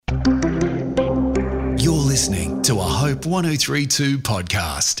to a Hope 1032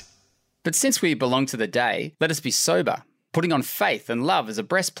 podcast. But since we belong to the day, let us be sober, putting on faith and love as a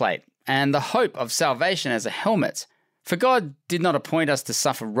breastplate, and the hope of salvation as a helmet. For God did not appoint us to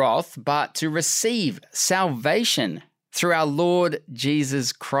suffer wrath, but to receive salvation through our Lord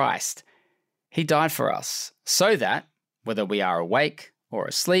Jesus Christ. He died for us, so that, whether we are awake or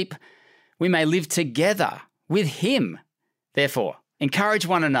asleep, we may live together with Him. Therefore, encourage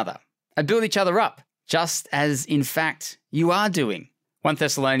one another and build each other up, just as in fact you are doing. 1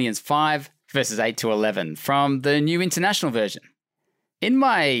 Thessalonians 5, verses 8 to 11 from the New International Version. In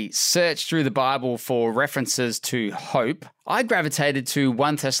my search through the Bible for references to hope, I gravitated to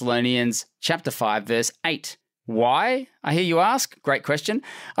 1 Thessalonians chapter 5, verse 8. Why, I hear you ask? Great question.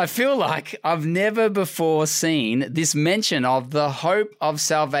 I feel like I've never before seen this mention of the hope of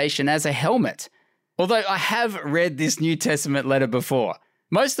salvation as a helmet, although I have read this New Testament letter before.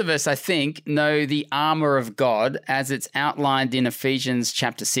 Most of us, I think, know the armor of God as it's outlined in Ephesians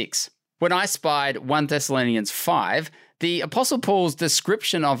chapter 6. When I spied 1 Thessalonians 5, the Apostle Paul's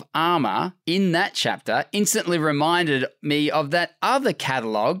description of armor in that chapter instantly reminded me of that other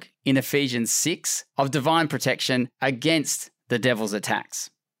catalogue in Ephesians 6 of divine protection against the devil's attacks.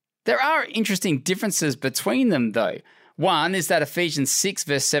 There are interesting differences between them, though. One is that Ephesians 6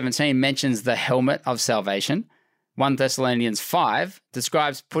 verse 17 mentions the helmet of salvation. 1 Thessalonians 5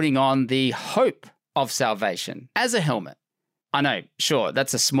 describes putting on the hope of salvation as a helmet. I know, sure,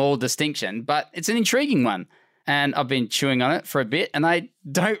 that's a small distinction, but it's an intriguing one. And I've been chewing on it for a bit, and I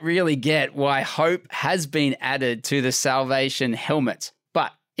don't really get why hope has been added to the salvation helmet.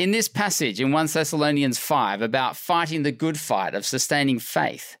 But in this passage in 1 Thessalonians 5 about fighting the good fight of sustaining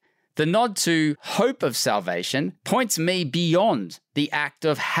faith, the nod to hope of salvation points me beyond the act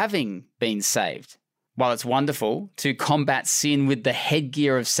of having been saved. While it's wonderful to combat sin with the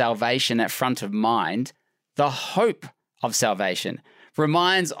headgear of salvation at front of mind, the hope of salvation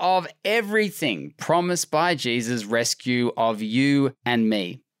reminds of everything promised by Jesus' rescue of you and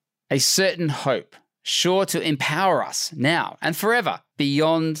me. A certain hope, sure to empower us now and forever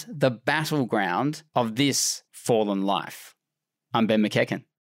beyond the battleground of this fallen life. I'm Ben McEachen.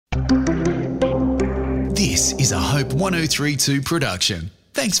 This is a Hope 1032 production.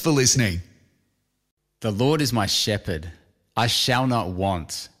 Thanks for listening. The Lord is my shepherd, I shall not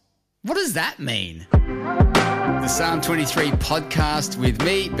want. What does that mean? The Psalm 23 podcast with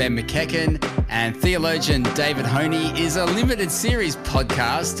me, Ben McEachen, and theologian David Honey is a limited series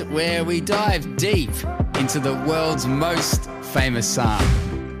podcast where we dive deep into the world's most famous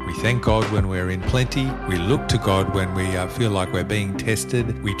psalm. We thank God when we're in plenty. We look to God when we feel like we're being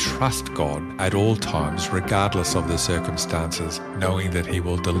tested. We trust God at all times, regardless of the circumstances, knowing that He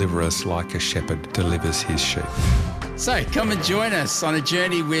will deliver us like a shepherd delivers his sheep. So come and join us on a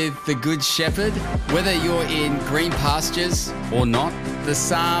journey with the Good Shepherd, whether you're in green pastures or not. The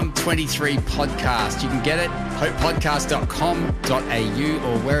Psalm 23 podcast. You can get it hopepodcast.com.au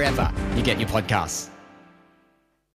or wherever you get your podcasts.